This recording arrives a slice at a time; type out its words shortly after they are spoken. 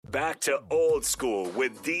Back to old school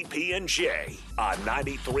with DP and J on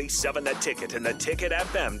 93.7 The Ticket and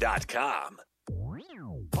theticketfm.com.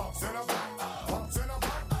 Pumps in a back, pumps in a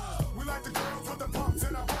back. We like the girls with the pumps in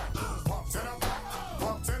a back. Pumps in a back,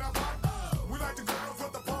 pumps in a back. We like the girls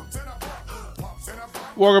with the pumps in a back. Pumps in a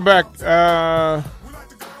back. Welcome back. We like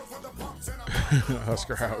the girls with the pumps in a back.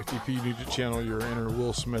 Husker Howie, DP, you need to channel your inner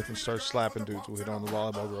Will Smith and start slapping dudes. We'll hit on the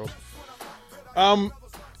volleyball girls.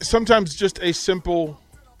 Sometimes just a simple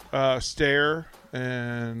stare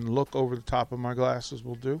and look over the top of my glasses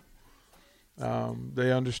will do.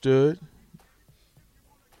 They understood.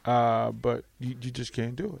 But you just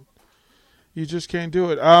can't do it. You just can't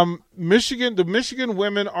do it. The Michigan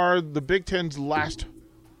women are the Big Ten's last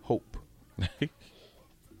hope.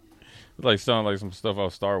 Sound like some stuff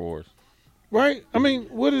off Star Wars. Right? I mean,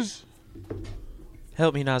 what is...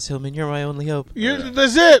 Help me, Nas Hillman. You're my only hope.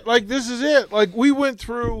 That's it. Like, this is it. Like, we went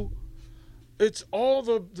through... It's all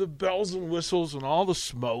the bells and whistles and all the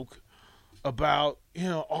smoke about,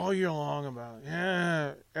 all year long about,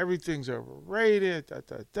 everything's overrated,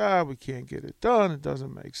 we can't get it done, it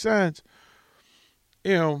doesn't make sense.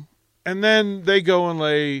 And then they go and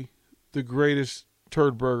lay the greatest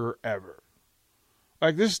turd burger ever.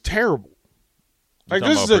 Like, this is terrible. Like,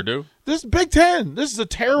 this is Big Ten. This is a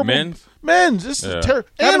terrible men's. This is terrible.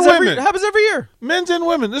 And women. Happens every year. Men's and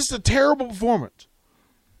women. This is a terrible performance.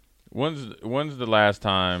 When's the last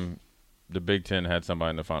time the Big Ten had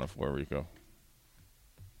somebody in the Final Four, Rico?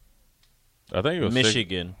 I think it was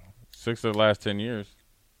Michigan. Six of the last 10 years.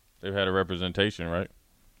 They've had a representation, right?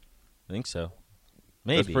 I think so.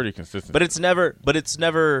 Maybe. That's pretty consistent. But it's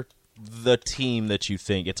never the team that you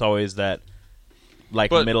think. It's always that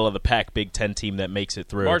middle of the pack Big Ten team that makes it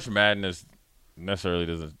through. March Madness necessarily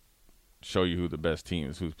doesn't show you who the best team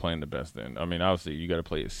is, who's playing the best then. I mean, obviously you got to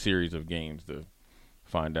play a series of games to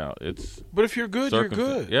find out. But if you're good, you're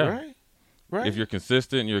good. Yeah. Right. If you're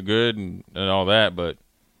consistent, you're good and all that, but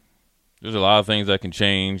there's a lot of things that can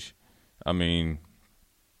change. I mean,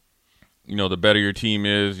 the better your team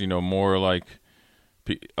is, more like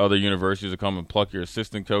other universities will come and pluck your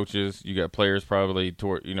assistant coaches. You got players probably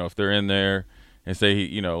if they're in there and say,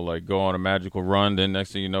 go on a magical run, then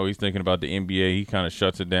next thing you know, he's thinking about the NBA. He kind of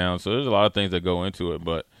shuts it down. So there's a lot of things that go into it.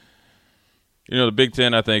 But, the Big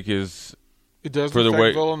Ten, I think, is – it doesn't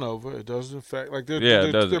affect Villanova. It doesn't affect –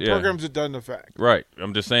 programs it doesn't affect. Right.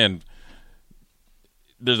 I'm just saying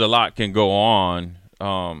there's a lot can go on.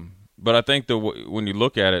 But I think when you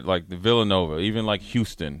look at it, like the Villanova, even like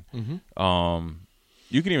Houston,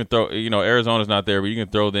 you can even throw – Arizona's not there, but you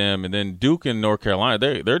can throw them. And then Duke and North Carolina,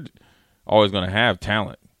 they're always going to have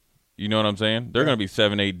talent. You know what I'm saying? They're going to be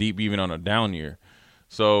 7-8 deep even on a down year.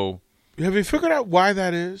 So – have you figured out why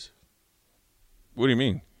that is? What do you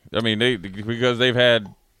mean? I mean, because they've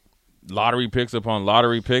had lottery picks upon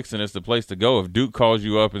lottery picks, and it's the place to go. If Duke calls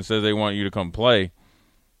you up and says they want you to come play,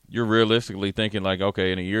 you're realistically thinking like,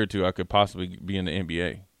 okay, in a year or two, I could possibly be in the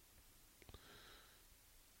NBA.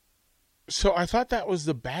 So I thought that was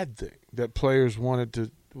the bad thing, that players were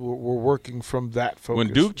working from that focus.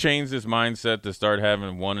 When Duke changed his mindset to start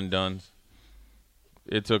having one and dones,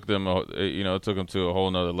 it took them, to a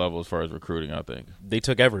whole nother level as far as recruiting. I think they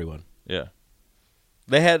took everyone. Yeah.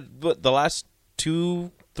 They had the last 2-3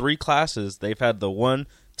 classes. They've had the 1,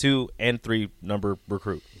 2, and 3 number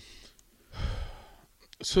recruit.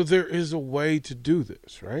 So there is a way to do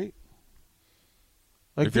this, right?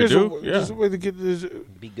 Like if there's a way to get this.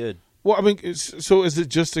 Be good. Well, I mean, so is it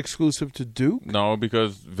just exclusive to Duke? No,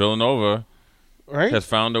 because Villanova has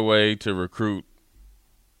found a way to recruit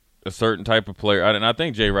a certain type of player. And I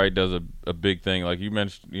think Jay Wright does a big thing. Like you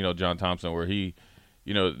mentioned, John Thompson, where he –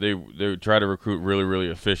 they try to recruit really, really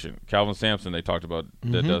efficient. Calvin Sampson, they talked about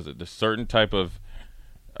that does it. The certain type of,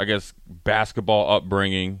 I guess, basketball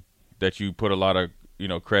upbringing that you put a lot of,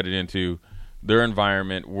 credit into, their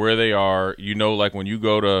environment, where they are. Like when you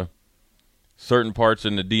go to certain parts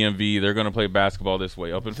in the DMV, they're going to play basketball this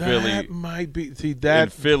way. Up in Philly, that might be in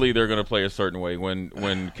Philly, they're going to play a certain way.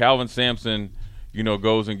 When Calvin Sampson,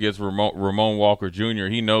 goes and gets Ramon Walker Jr.,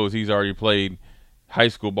 he knows he's already played high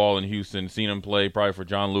school ball in Houston, seen him play probably for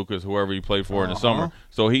John Lucas, whoever he played for in the summer.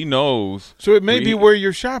 So he knows. So it may be where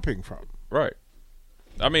you're shopping from. Right.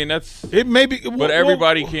 I mean, that's – it may be. But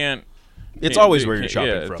everybody can't It's always where you're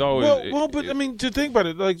shopping from. It's always, but I mean, to think about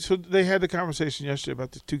it, like, so they had the conversation yesterday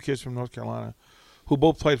about the two kids from North Carolina who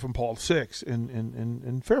both played from Paul VI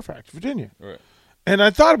in Fairfax, Virginia. Right. And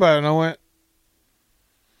I thought about it, and I went,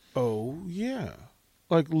 oh, yeah.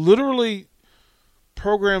 Like, literally,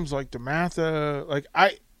 programs like DeMatha, like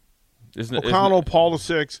O'Connell, Paul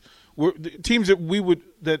VI, were teams that we would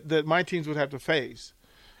that my teams would have to face.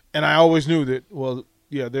 And I always knew that, well,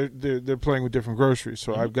 they're playing with different groceries.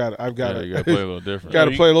 So I've got you got to play a little different. Got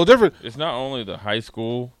to play a little different. It's not only the high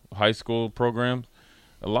school programs.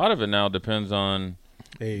 A lot of it now depends on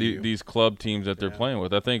these club teams that they're playing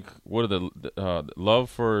with. I think what are the Love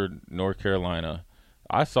for North Carolina.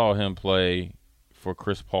 I saw him play for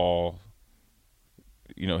Chris Paul.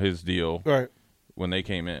 His deal when they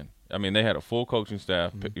came in. I mean, they had a full coaching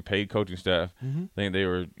staff, paid coaching staff. I think they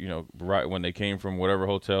were, right when they came from whatever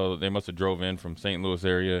hotel, they must have drove in from St. Louis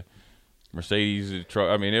area, Mercedes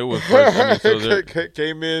truck. I mean, it was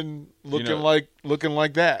came in looking like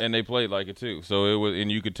that, and they played like it too. So it was,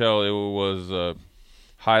 and you could tell it was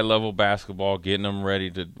high level basketball, getting them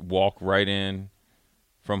ready to walk right in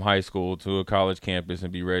from high school to a college campus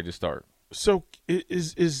and be ready to start. So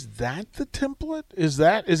is that the template? Is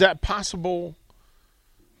that possible?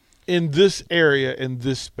 In this area, in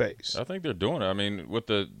this space, I think they're doing it. I mean, with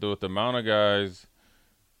the amount of guys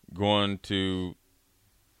going to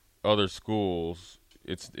other schools,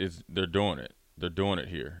 they're doing it. They're doing it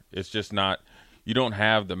here. It's just not. You don't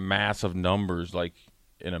have the massive numbers like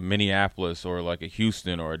in a Minneapolis or like a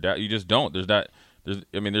Houston or you just don't.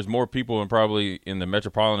 There's more people probably in the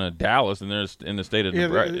metropolitan of Dallas than there's in the state of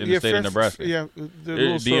of Nebraska. Yeah, the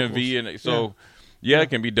DMV, and so it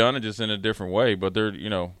can be done just in a different way. But they're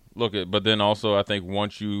but then also I think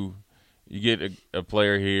once you get a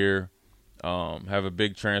player here, have a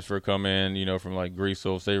big transfer come in, from like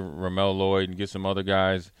Greasel, say Ramel Lloyd, and get some other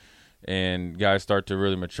guys, and guys start to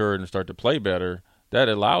really mature and start to play better. That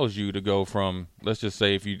allows you to go from, let's just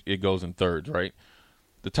say it goes in thirds, right?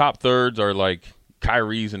 The top thirds are like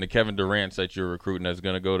Kyrie's and the Kevin Durant's that you're recruiting that's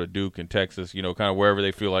going to go to Duke and Texas, kind of wherever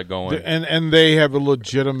they feel like going. And they have a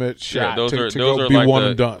legitimate shot those to are go be like one the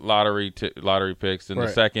and done. lottery picks. And the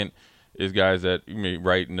second is guys that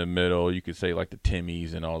right in the middle. You could say like the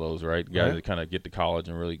Timmies and all those, right? Guys that kind of get to college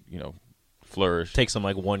and really, flourish. Takes them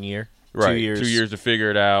like 1 year. Right, 2 years. 2 years to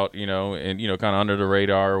figure it out, and kind of under the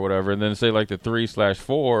radar or whatever. And then say like the 3/4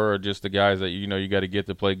 are just the guys that you got to get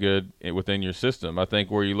to play good within your system. I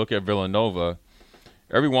think where you look at Villanova,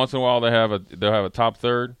 every once in a while they'll have a top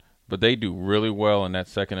third, but they do really well in that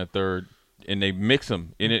second and third, and they mix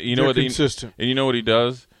them. And They're consistent. And you know what he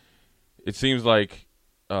does? It seems like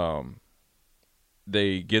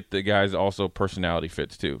they get the guys also personality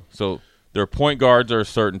fits too. So their point guards are a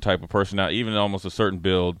certain type of personality, even almost a certain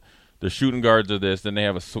build. The shooting guards are this. Then they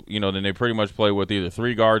have then they pretty much play with either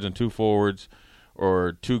 3 guards and 2 forwards,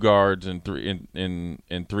 or 2 guards and three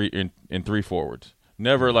forwards.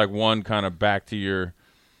 Never like one kind of back to your,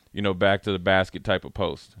 back to the basket type of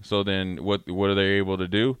post. So then what are they able to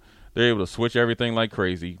do? They're able to switch everything like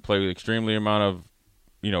crazy, play with extremely amount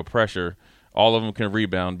of, pressure. All of them can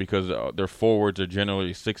rebound because their forwards are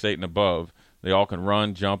generally 6'8" and above. They all can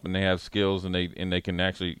run, jump, and they have skills, and they can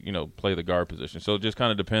actually, play the guard position. So it just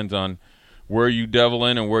kind of depends on where you devil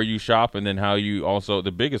in and where you shop, and then how you also,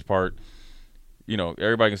 the biggest part,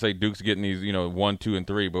 everybody can say Duke's getting these, 1, 2, and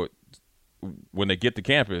 3, but when they get to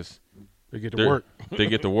campus, they get to work. They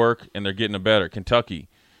get to work, and they're getting better. Kentucky,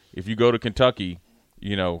 if you go to Kentucky,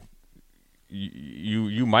 you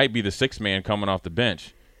might be the 6th man coming off the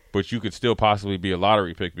bench, but you could still possibly be a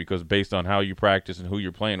lottery pick because based on how you practice and who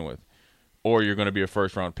you're playing with. Or you're going to be a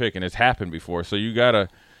first-round pick, and it's happened before. So you got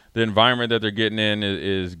the environment that they're getting in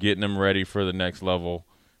is getting them ready for the next level,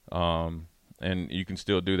 and you can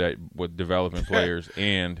still do that with developing players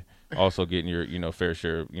and also getting your fair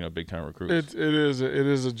share of big-time recruits. It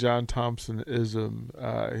is a John Thompson-ism.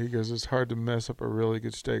 He goes, it's hard to mess up a really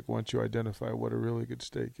good steak once you identify what a really good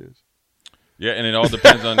steak is. Yeah, and it all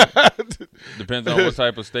depends on what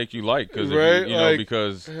type of steak you like, because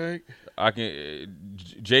because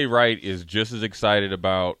Jay Wright is just as excited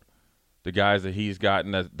about the guys that he's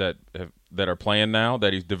gotten that are playing now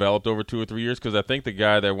that he's developed over 2 or 3 years. Because I think the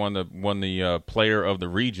guy that won the player of the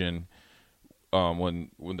region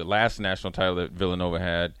when the last national title that Villanova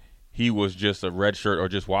had, he was just a red shirt or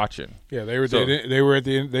just watching. Yeah, they were at the end.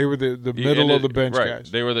 They were the middle of the bench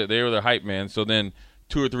guys. They were the hype man. So then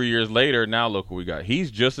 2 or 3 years later, now look what we got. He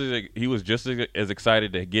was just as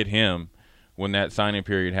excited to get him when that signing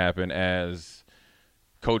period happened as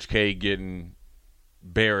Coach K getting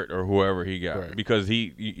Barrett or whoever he got, because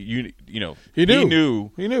he knew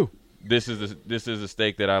this is a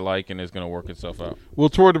steak that I like and it's going to work itself out. We'll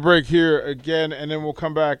toward the break here again, and then we'll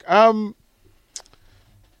come back.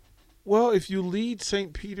 Well, if you lead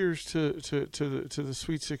St. Peter's to the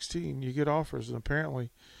Sweet 16, you get offers, and apparently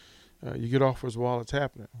you get offers while it's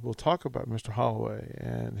happening. We'll talk about Mr. Holloway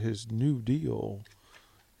and his new deal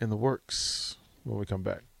in the works when we come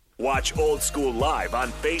back. Watch Old School live on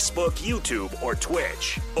Facebook, YouTube, or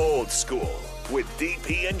Twitch. Old School with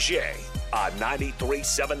DP and J on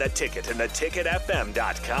 93.7 The Ticket and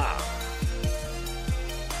theticketfm.com.